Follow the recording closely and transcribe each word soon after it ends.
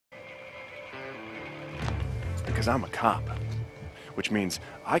Because I'm a cop. Which means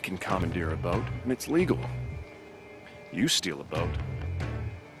I can commandeer a boat, and it's legal. You steal a boat,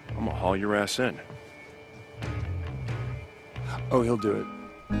 I'm gonna haul your ass in. Oh, he'll do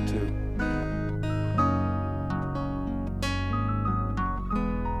it, too.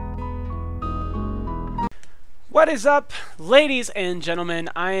 What is up, ladies and gentlemen?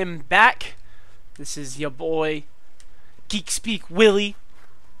 I am back. This is your boy, GeekSpeak Willie.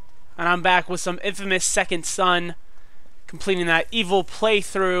 And I'm back with some infamous Second Son, completing that evil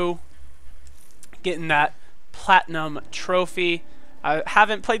playthrough, getting that platinum trophy. I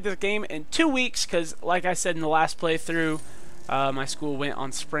haven't played this game in 2 weeks because, like I said in the last playthrough, my school went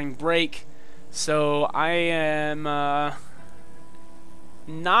on spring break. So I am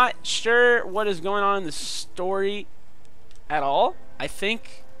not sure what is going on in the story at all. I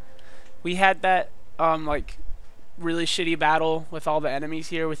think we had that like really shitty battle with all the enemies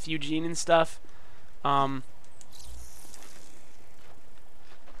here with Eugene and stuff.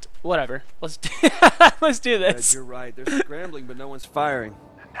 Whatever. Let's do let's do this. Yeah, you're right. They're scrambling, but no one's firing.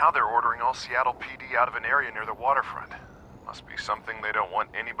 And now they're ordering all Seattle PD out of an area near the waterfront. Must be something they don't want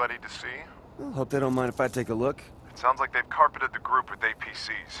anybody to see. Well, hope they don't mind if I take a look. It sounds like they've carpeted the group with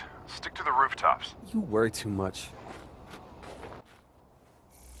APCs. Stick to the rooftops. You worry too much.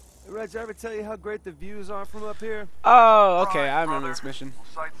 Hey, Reg, I ever tell you how great the views are from up here? Oh, okay. Right, I remember brother. this mission.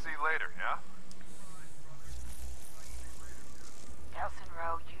 We'll sightsee later, yeah? Nelson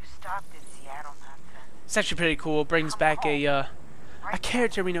Rowe, you stopped at Seattle nonsense. It's actually pretty cool. Brings back a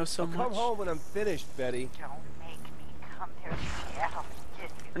character we know so much. Come home when I'm finished, Betty. Don't make me come there to Seattle to get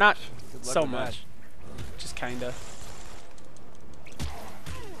you. Or not Good luck so with that. much. Just kinda.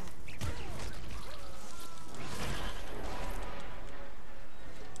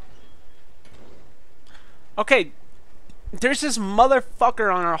 Okay, there's this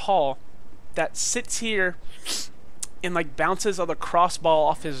motherfucker on our hall that sits here and like bounces a lacrosse ball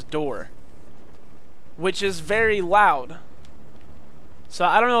off his door, which is very loud. So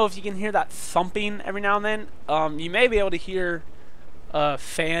I don't know if you can hear that thumping every now and then. You may be able to hear a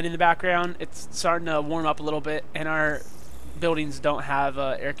fan in the background. It's starting to warm up a little bit, and our buildings don't have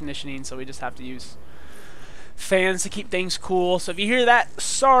air conditioning, so we just have to use fans to keep things cool. So if you hear that,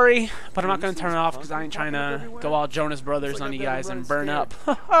 sorry, but I'm not going to turn it off because I ain't trying to go all Jonas Brothers on you guys and burn up.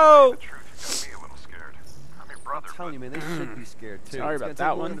 Oh! The truth, you got me a little scared. I'm your brother, I'm telling you, man, they should be scared too. Sorry It's about gonna that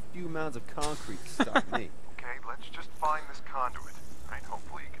take more one. than a few mounds of concrete to stop me. Okay, let's just find this conduit. Right,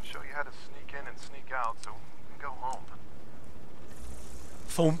 hopefully you can show you how to sneak in and sneak out so we can go home.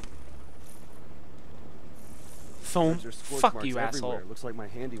 Thump. Thump. There's scorch Fuck marks you, asshole. everywhere. Looks like my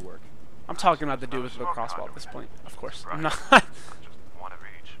handiwork. I'm talking about the dude with the lacrosse ball at this point, of course. I'm not. Just one of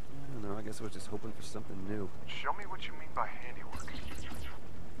each. I don't know. I guess I was just hoping for something new. Show me what you mean by handiwork.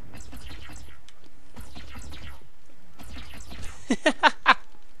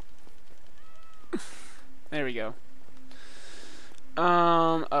 There we go.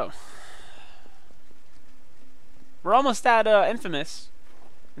 Oh. We're almost at Infamous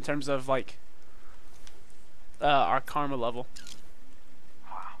in terms of like our karma level.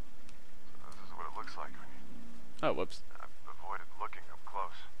 Wow. This is what it looks like when you... Oh, whoops. I've avoided looking up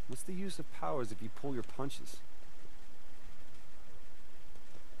close. What's the use of powers if you pull your punches?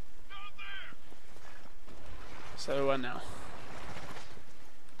 So what now?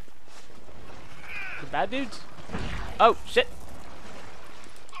 The bad dudes? Oh shit!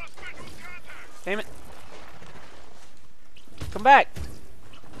 Damn it! Come back!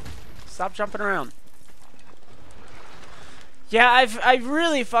 Stop jumping around. Yeah, I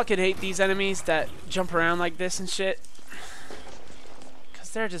really fucking hate these enemies that jump around like this and shit. Cause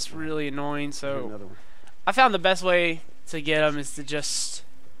they're just really annoying. So Another one. I found the best way to get them is to just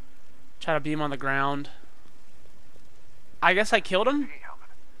try to beat them on the ground. I guess I killed him. Hey, helmet.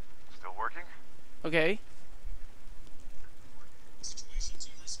 Still working? Okay. Situation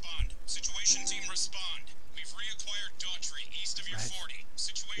team respond. Situation team respond. We've reacquired Daughtry east of your Right. 40. This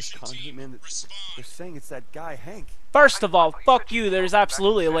Situation conduit, team man, they're respond. saying it's that guy, Hank. First of all, fuck you. There's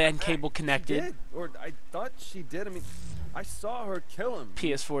absolutely a LAN cable She connected. did, or I thought she did. I mean, I saw her kill him.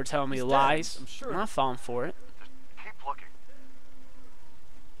 PS4 telling me He's dead, lies. I'm sure. I'm not falling for it. Just keep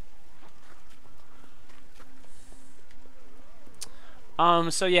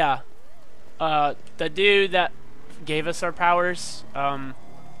looking. So yeah. The dude that gave us our powers,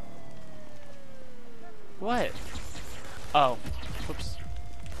 what? Oh. Whoops.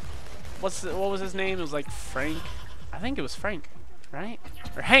 What was his name? It was like Frank. I think it was Frank, right?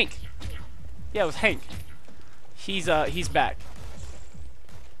 Or Hank. Yeah, it was Hank. He's back.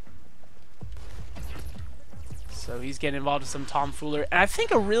 So he's getting involved with some tomfoolery. And I think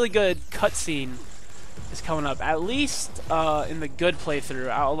a really good cutscene is coming up. At least in the good playthrough,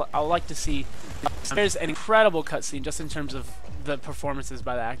 I'll like to see. There's an incredible cutscene just in terms of the performances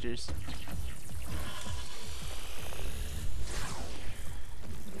by the actors.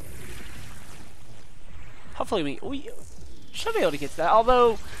 Hopefully we should be able to get to that.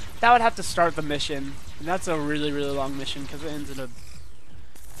 Although that would have to start the mission, and that's a really long mission because it ends in a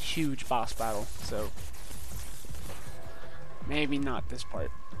huge boss battle. So maybe not this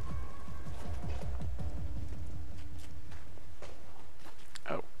part.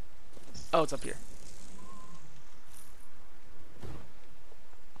 Oh, it's up here.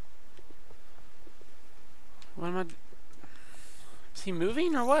 What am I? Is he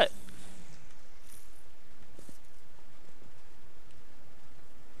moving or what?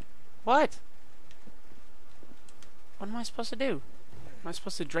 What? What am I supposed to do? Am I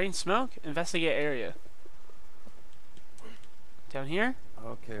supposed to drain smoke? Investigate area. Down here?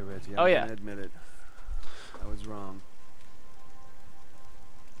 Okay, Reggie. Oh, I'm yeah. gonna admit it. I was wrong.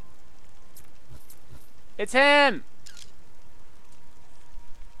 It's him!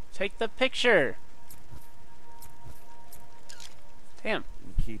 Take the picture. Damn.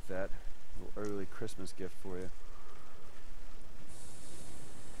 You can keep that. A little early Christmas gift for you.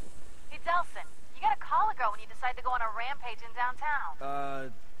 Hey, Delson, you gotta call a girl when you decide to go on a rampage in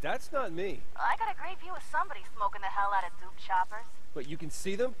downtown. That's not me. I got a great view of somebody smoking the hell out of Duke choppers. But you can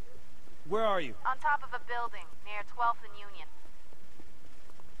see them? Where are you? On top of a building, near 12th and Union.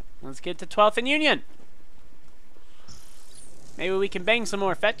 Let's get to 12th and Union. Maybe we can bang some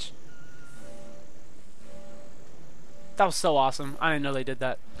more, fetch. That was so awesome. I didn't know they did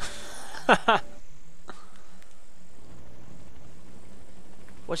that.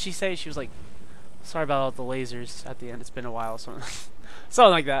 What'd she say? She was like, sorry about all the lasers at the end. It's been a while. Something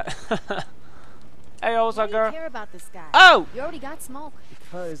like that. Hey, what's Why up, do you girl? care about this guy? Oh! You already got smoke.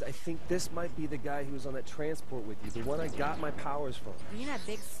 Because I think this might be the guy who was on that transport with you, the one I got my powers from. You know that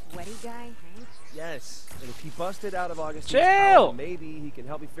big sweaty guy, Hank? Yes, and if he busted out of Augustine's Chill! power, maybe he can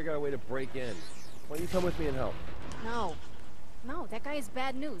help me figure out a way to break in. Why don't you come with me and help? No. No, that guy is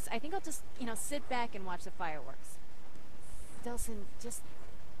bad news. I think I'll just, sit back and watch the fireworks. Delson, just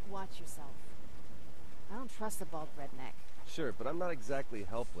watch yourself. I don't trust the bald redneck. Sure, but I'm not exactly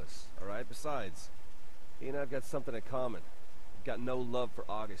helpless, all right? Besides, he and I've got something in common. I've got no love for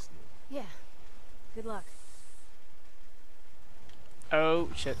Augustine. Yeah. Good luck. Oh,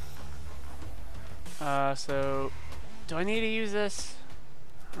 shit. So... Do I need to use this?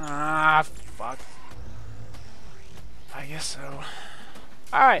 Ah, fuck. I guess so.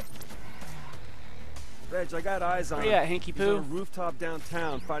 Alright. Reg, I got eyes on Where him. you at, Hanky He's on a Poo? rooftop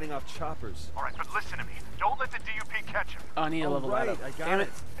downtown fighting off choppers. All right, but listen to me. Don't let the DUP catch him. Oh, I need to level that up. I got Damn it.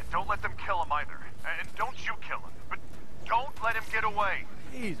 it. And don't let them kill him either. And don't you kill him. But don't let him get away.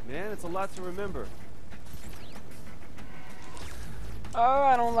 Jeez, man, it's a lot to remember. Oh,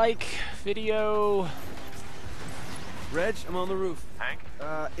 I don't like video. Reg, I'm on the roof. Hank,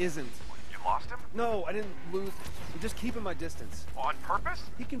 Isn't. you lost him? No, I didn't lose. I'm just keeping my distance. On purpose?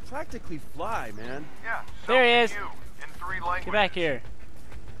 He can practically fly, man. Yeah. So There he can is. You, in 3 languages. Get back here.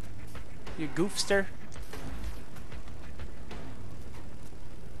 You goofster.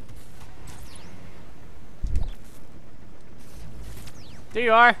 There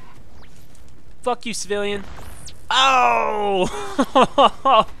you are. Fuck you, civilian. Oh!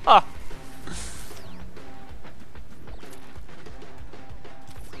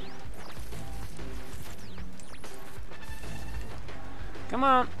 Come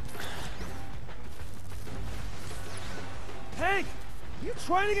on. Hank! You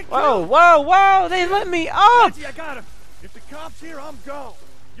trying to get Whoa, killed? whoa, whoa! They let me up! Reggie, I got him! If the cop's here, I'm gone.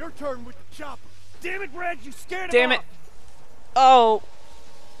 Your turn with the chopper. Damn it, Reg, you scared him Damn it. off. Oh.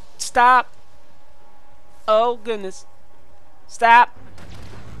 Stop. Oh, goodness. Stop.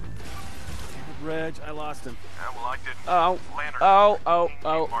 Reg, I lost him. Yeah, well, I didn't. Oh. Lantern. Oh, oh, King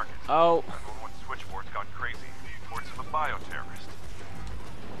oh, Market. oh. 911 switchboard's gone crazy. The reports of a bioterrorist.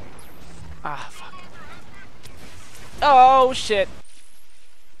 Ah, fuck. Oh, shit.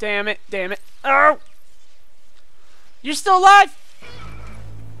 Damn it, damn it. Oh! You're still alive!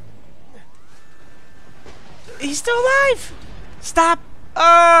 He's still alive! Stop!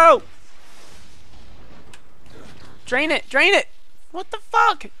 Oh! Drain it, drain it! What the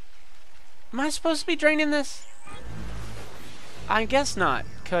fuck? Am I supposed to be draining this? I guess not,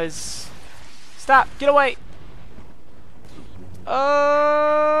 cause... Stop, get away!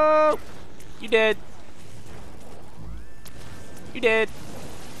 Oh! You did. You did.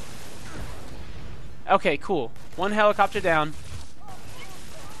 Okay, cool. One helicopter down.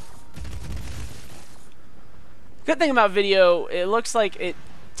 Good thing about video, it looks like it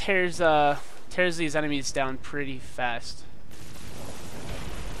tears tears these enemies down pretty fast.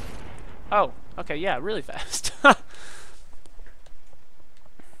 Oh, okay, yeah, really fast.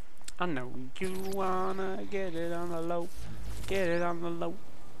 I know you wanna get it on the low. Get it on the low.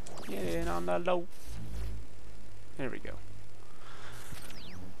 Get it on the low. There we go.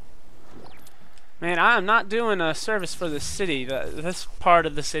 Man, I'm not doing a service for the city. This part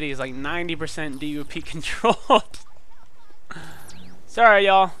of the city is like 90% DUP controlled. Sorry,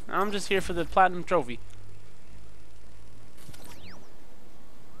 y'all. I'm just here for the platinum trophy.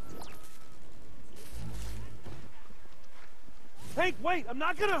 Hank, wait! I'm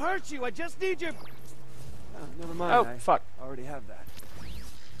not gonna hurt you. I just need your. Oh, never mind. Oh, fuck. I already have that.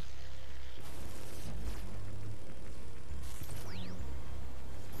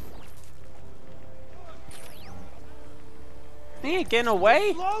 He ain't getting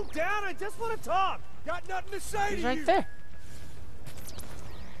away. Slow down! I just want to talk. Got nothing to say He's to right you. there.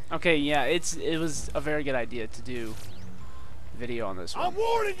 Okay, yeah, it was a very good idea to do video on this one. I'm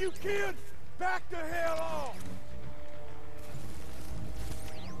warning you, kids. Back the hell off.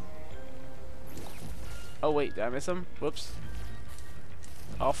 Oh wait, did I miss him? Whoops.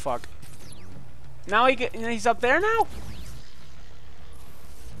 Oh fuck. Now he's up there now?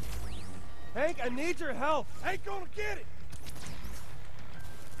 Hank, I need your help. Ain't gonna get it.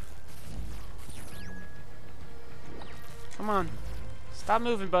 Come on. Stop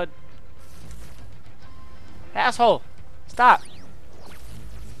moving, bud. Asshole. Stop.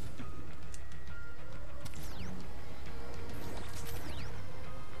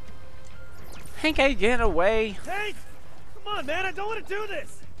 Hank ain't getting away. Hank! Come on, man. I don't want to do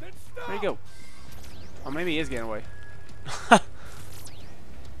this. Then stop. Where'd he go? Oh, maybe he is getting away.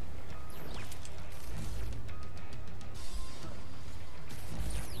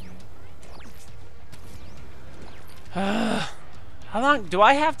 How long do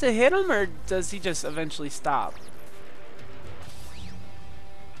I have to hit him, or does he just eventually stop?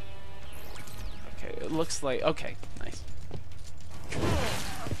 Okay, it looks like okay, nice.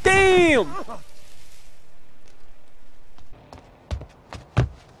 Damn!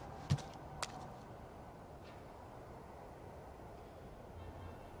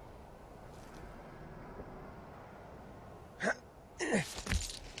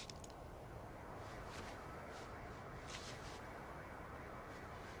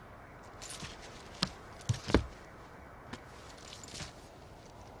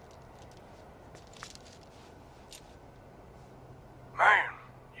 Man,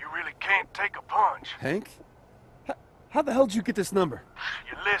 you really can't take a punch. Hank? How the hell did you get this number?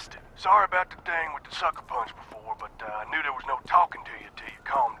 You listed. Sorry about the thing with the sucker punch before, but I knew there was no talking to you till you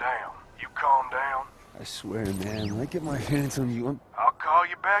calmed down. You calm down? I swear, man, when I get my hands on you, I'll call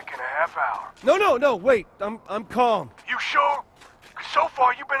you back in a half hour. No, wait. I'm calm. You sure? 'Cause so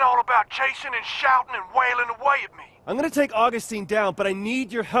far you've been all about chasing and shouting and wailing away at me. I'm gonna take Augustine down, but I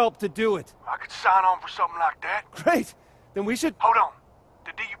need your help to do it. I could sign on for something like that. Great. Then we should... Hold on.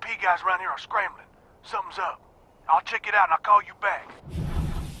 The DUP guys around here are scrambling. Something's up. I'll check it out and I'll call you back.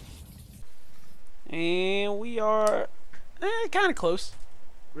 And we are kind of close.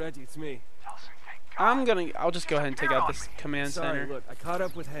 Reggie, it's me. I'll just go ahead and take out this command Sorry, center. look, I caught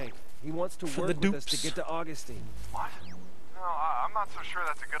up with Hank. He wants to For work the with us to dupes. get to Augustine. What? No, I'm not so sure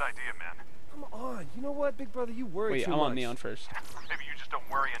that's a good idea, man. Come on. You know what, big brother? You worry Wait, too I'm much. on Neon first. Maybe you just don't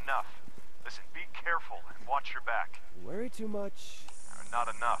worry enough. Listen, be careful and watch your back. You worry too much. Not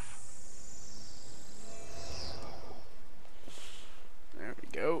enough. There we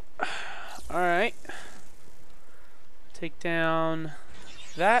go. Alright. Take down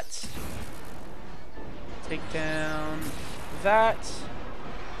that. Take down that.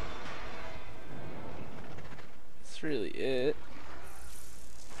 That's really it.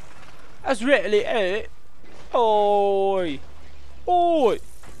 That's really it. Oi! Oi!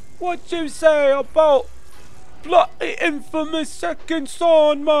 What you say about bloody infamous second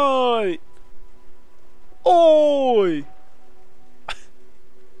son, mate? Oi!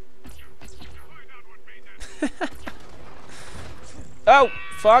 Oh,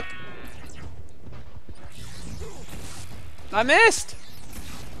 fuck. I missed.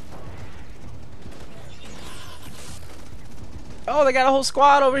 Oh, they got a whole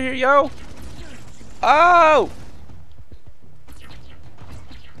squad over here, yo. Oh.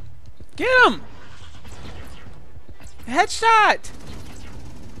 Get him. Headshot.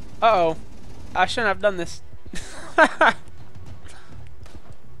 Uh-oh. I shouldn't have done this.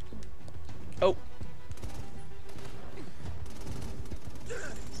 Oh.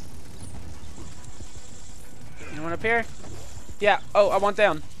 Anyone up here? Yeah. Oh, I want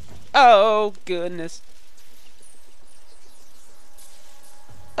down. Oh, goodness.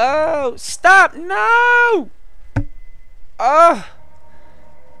 Oh, stop! No! And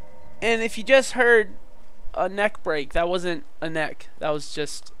if you just heard a neck break, that wasn't a neck. That was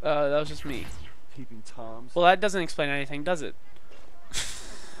just me. Peeping Toms. Well, that doesn't explain anything, does it?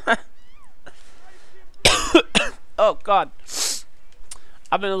 Oh God,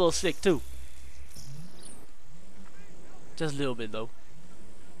 I've been a little sick too. Just a little bit though.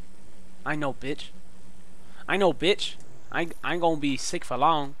 I know, bitch. I know, bitch. I ain't gonna be sick for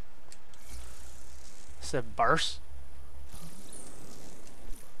long. It's a burst.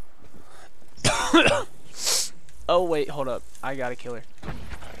 Oh wait, hold up. I gotta kill her.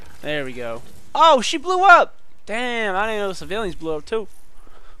 There we go. Oh, she blew up. Damn, I didn't know the civilians blew up too.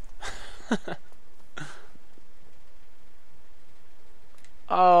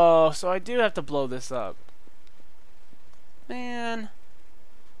 Oh, so I do have to blow this up. Man.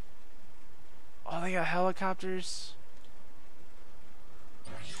 Oh, they got helicopters.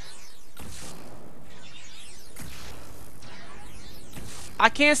 I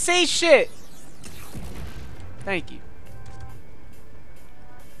can't see shit. Thank you.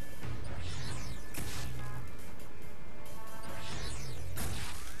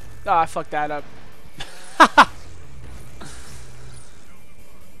 Oh, I fucked that up.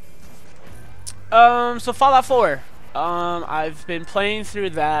 So Fallout 4. I've been playing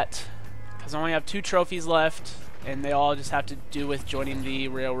through that because I only have 2 trophies left, and they all just have to do with joining the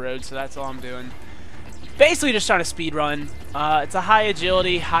railroad, so that's all I'm doing. Basically just trying to speed run. It's a high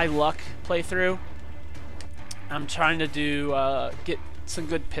agility, high luck playthrough. I'm trying to do get some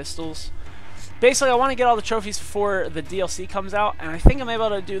good pistols. Basically, I want to get all the trophies before the DLC comes out, and I think I'm able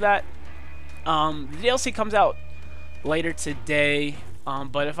to do that. The DLC comes out later today,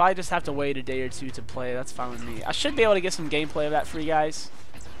 but if I just have to wait a day or 2 to play, that's fine with me. I should be able to get some gameplay of that for you guys.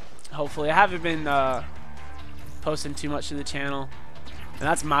 Hopefully, I haven't been posting too much to the channel, and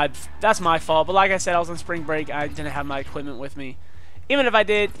that's my fault. But like I said, I was on spring break. I didn't have my equipment with me. Even if I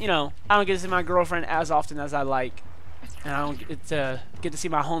did, you know, I don't get to see my girlfriend as often as I like. And I don't get to see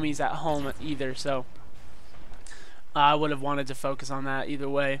my homies at home either, so I would have wanted to focus on that either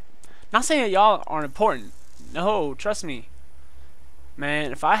way. Not saying that y'all aren't important. No, trust me.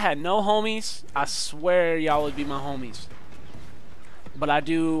 Man, if I had no homies, I swear y'all would be my homies. But I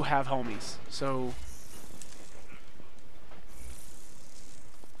do have homies, so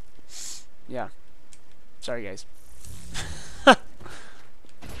yeah. Sorry, guys.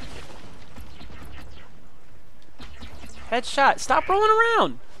 Headshot. Stop rolling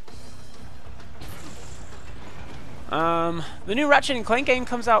around. The new Ratchet and Clank game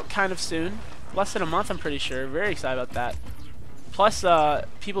comes out kind of soon. Less than a month, I'm pretty sure. Very excited about that. Plus,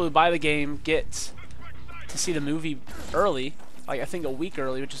 people who buy the game get to see the movie early. Like, I think a week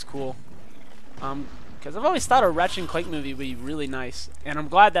early, which is cool. Because I've always thought a Ratchet and Clank movie would be really nice. And I'm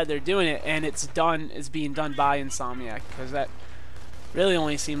glad that they're doing it, and it's being done by Insomniac. Because that really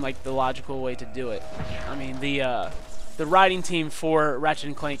only seemed like the logical way to do it. I mean, the writing team for Ratchet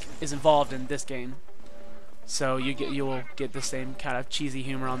and Clank is involved in this game, so you will get the same kind of cheesy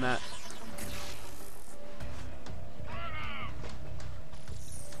humor on that.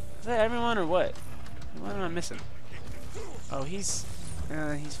 Is that everyone or what? What am I missing? Oh, he's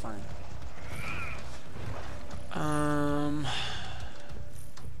fine.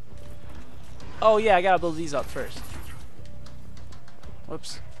 Oh yeah, I gotta build these up first.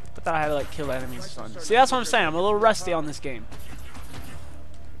 Whoops. I thought I had to like kill enemies or something. See, that's what I'm saying. I'm a little rusty on this game.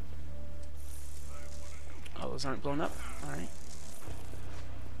 Oh, those aren't blown up. Alright.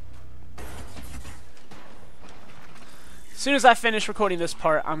 As soon as I finish recording this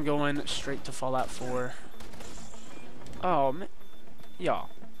part, I'm going straight to Fallout 4. Oh, man. Y'all.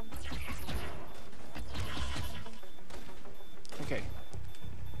 Okay.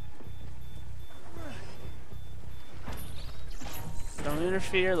 Don't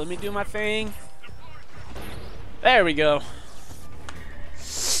interfere. Let me do my thing. There we go.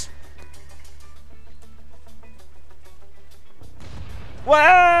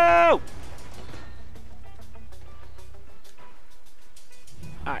 Whoa!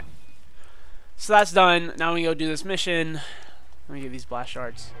 Alright. So that's done. Now we go do this mission. Let me get these blast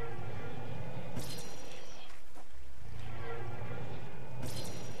shards.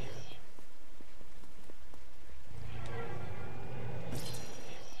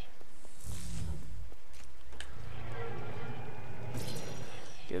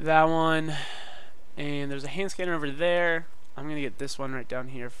 Get that one. And there's a hand scanner over there. I'm gonna get this one right down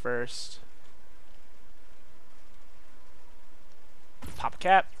here first. Pop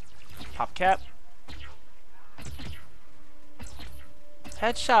cap. Pop cap.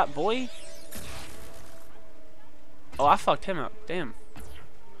 Headshot, boy. Oh, I fucked him up. Damn.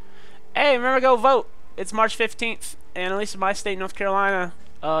 hey, remember, go vote. It's March 15th, and at least in my state, North Carolina,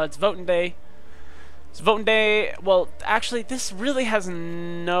 it's voting day. It's voting day. Well, actually, this really has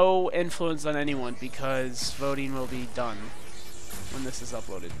no influence on anyone because voting will be done when this is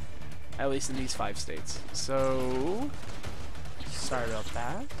uploaded, at least in these 5 states. So, sorry about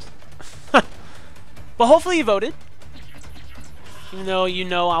that. But hopefully you voted. Even though you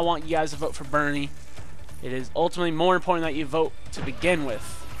know I want you guys to vote for Bernie, it is ultimately more important that you vote to begin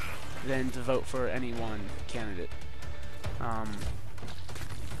with than to vote for any one candidate.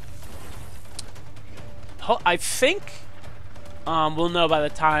 I think we'll know by the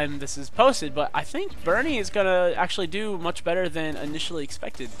time this is posted, but I think Bernie is going to actually do much better than initially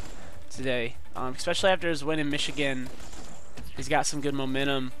expected today, especially after his win in Michigan. He's got some good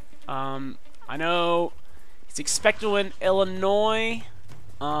momentum. I know he's expected to win Illinois,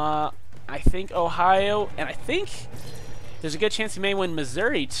 I think Ohio, and I think there's a good chance he may win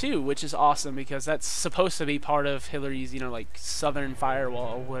Missouri too, which is awesome because that's supposed to be part of Hillary's, like Southern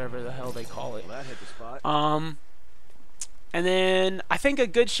Firewall, whatever the hell they call it. Well, that hit the spot. And then I think a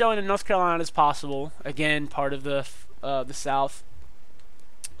good showing in North Carolina is possible. Again, part of the South.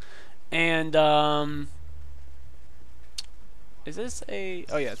 And is this a?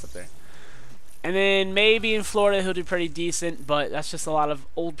 Oh yeah, it's up there. And then maybe in Florida he'll do pretty decent, but that's just a lot of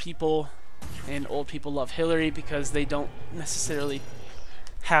old people, and old people love Hillary because they don't necessarily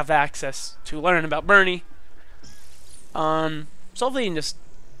have access to learn about Bernie. So hopefully he can just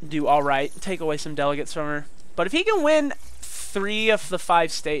do all right, take away some delegates from her. But if he can win 3 of the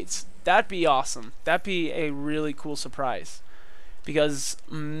 5 states, that'd be awesome. That'd be a really cool surprise, because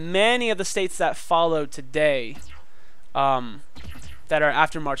many of the states that follow today, that are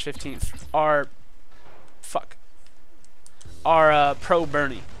after March 15th, are pro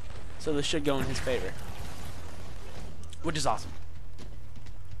Bernie, so this should go in his favor, which is awesome.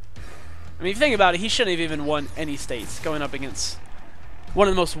 I mean, if you think about it, he shouldn't have even won any states going up against one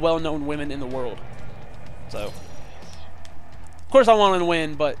of the most well-known women in the world. So, of course I want him to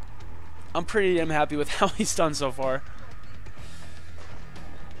win, but I'm pretty damn happy with how he's done so far.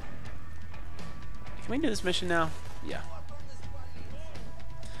 Can we do this mission now? Yeah.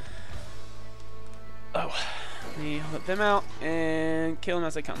 Oh, let me let them out and kill them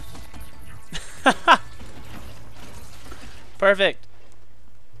as they come. Perfect.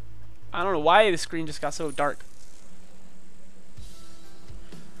 I don't know why the screen just got so dark.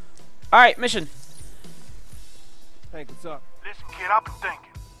 Alright, mission. Hank, what's up? Listen, kid, I've been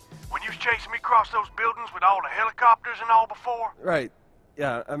thinking. When you was chasing me across those buildings with all the helicopters and all before... Right.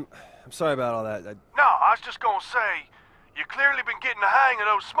 Yeah, I'm sorry about all that. No, I was just gonna say, you clearly been getting the hang of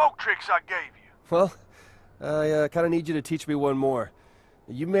those smoke tricks I gave you. Well, I kind of need you to teach me one more.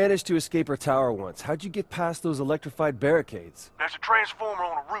 You managed to escape her tower once. How'd you get past those electrified barricades? There's a transformer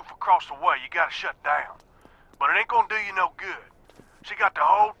on a roof across the way you gotta shut down. But it ain't gonna do you no good. She got the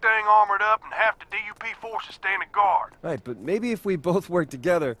whole thing armored up and half the DUP forces standing guard. Right, but maybe if we both work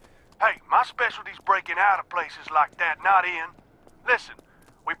together... Hey, my specialty's breaking out of places like that, not in. Listen,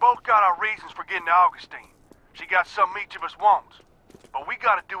 we both got our reasons for getting to Augustine. She got something each of us wants. But we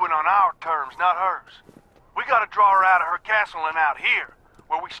gotta do it on our terms, not hers. We gotta draw her out of her castle and out here,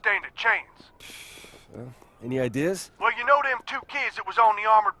 where we stand a chance. Any ideas? Well, you know them 2 kids that was on the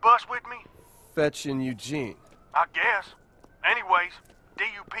armored bus with me? Fetch and Eugene. I guess. Anyways,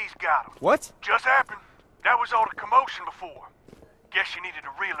 DUP's got them. What? Just happened. That was all the commotion before. Guess she needed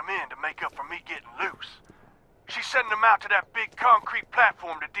to reel them in to make up for me getting loose. She's sending them out to that big concrete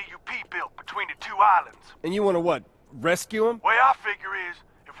platform the DUP built between the 2 islands. And you want to what? Rescue him? Way I figure is,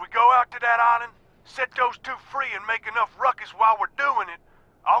 if we go out to that island, set those 2 free and make enough ruckus while we're doing it,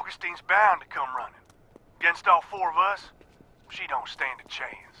 Augustine's bound to come running. Against all 4 of us, she don't stand a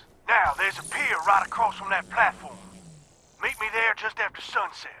chance. Now, there's a pier right across from that platform. Meet me there just after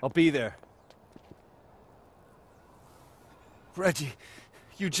sunset. I'll be there. Reggie,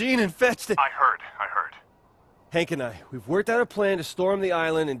 Eugene and Fetch... I heard. Hank and I, we've worked out a plan to storm the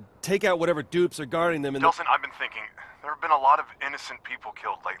island and take out whatever dupes are guarding them in Delson, I've been thinking, there have been a lot of innocent people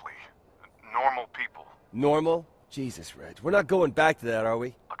killed lately. Normal people. Normal? Jesus, Reg, we're not going back to that, are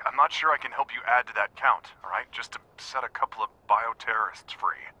we? Look, I'm not sure I can help you add to that count, all right? Just to set a couple of bioterrorists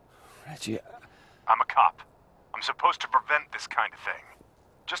free. Reggie, I'm a cop. I'm supposed to prevent this kind of thing.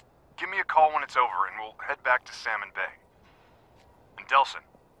 Just give me a call when it's over and we'll head back to Salmon Bay. And Delson,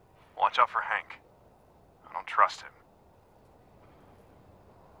 watch out for Hank. I don't trust him.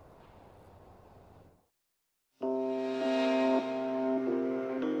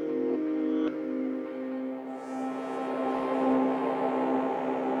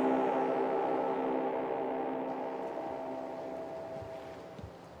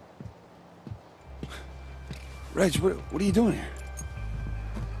 Reg, what are you doing here?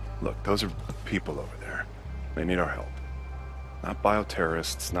 Look, those are people over there. They need our help. Not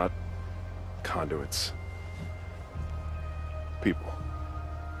bioterrorists, not conduits. People.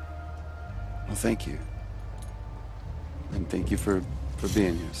 Well, thank you. And thank you for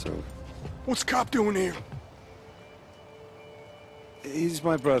being here, so... What's the cop doing here? He's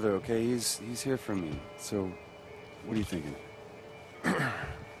my brother, okay? He's here for me. So, what are you thinking?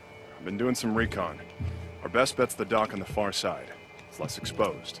 I've been doing some recon. Our best bet's the dock on the far side. It's less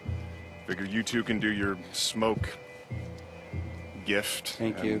exposed. Figure you two can do your smoke gift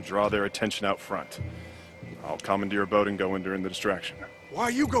Thank you. Draw their attention out front. I'll commandeer a boat and go in during the distraction. Why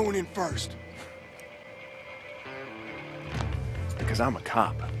are you going in first? Because I'm a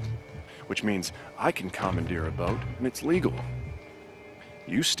cop. Which means I can commandeer a boat, and it's legal.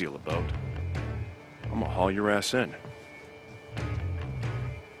 You steal a boat, I'm gonna haul your ass in.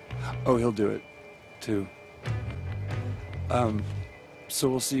 Oh, he'll do it, too. So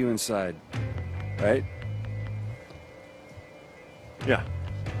we'll see you inside, right? Yeah.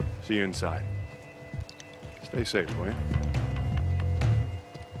 See you inside. Stay safe, will you?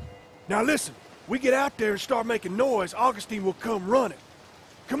 Now listen, we get out there and start making noise, Augustine will come running.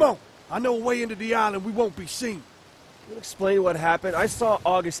 Come on, I know a way into the island we won't be seen. You explain what happened? I saw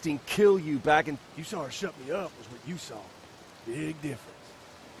Augustine kill you back in... You saw her shut me up was what you saw. Big difference.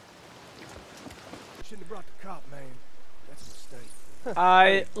 Shouldn't have brought the cop, man. That's a mistake.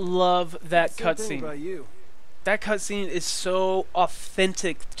 I love that Same thing cutscene. about you. That cutscene is so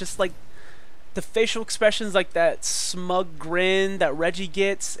authentic. Just like the facial expressions, like that smug grin that Reggie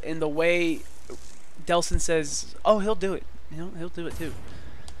gets, and the way Delsin says, "Oh, he'll do it. You know, he'll do it too."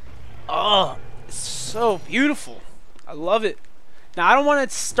 Oh, it's so beautiful. I love it. Now, I don't want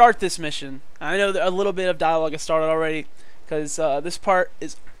to start this mission. I know that a little bit of dialogue has started already, because this part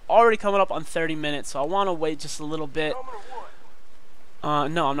is already coming up on 30 minutes, so I want to wait just a little bit.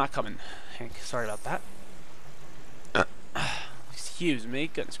 No, I'm not coming, Hank. Sorry about that. Excuse me.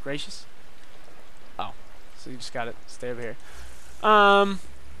 Goodness gracious. Oh, so you just gotta stay over here.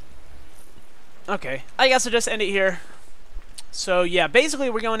 Okay. I guess I'll just end it here. So, yeah, basically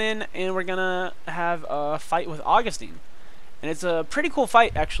we're going in and we're gonna have a fight with Augustine. And it's a pretty cool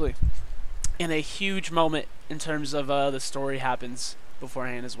fight, actually. And a huge moment in terms of the story happens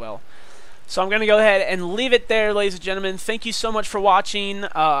beforehand as well. So I'm going to go ahead and leave it there, ladies and gentlemen. Thank you so much for watching.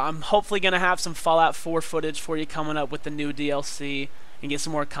 I'm hopefully going to have some Fallout 4 footage for you coming up with the new DLC and get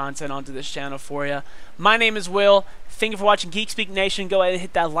some more content onto this channel for you. My name is Will. Thank you for watching GeekSpeak Nation. Go ahead and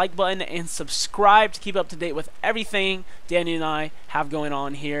hit that like button and subscribe to keep up to date with everything Danny and I have going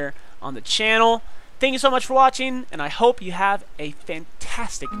on here on the channel. Thank you so much for watching, and I hope you have a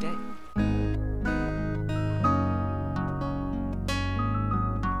fantastic day.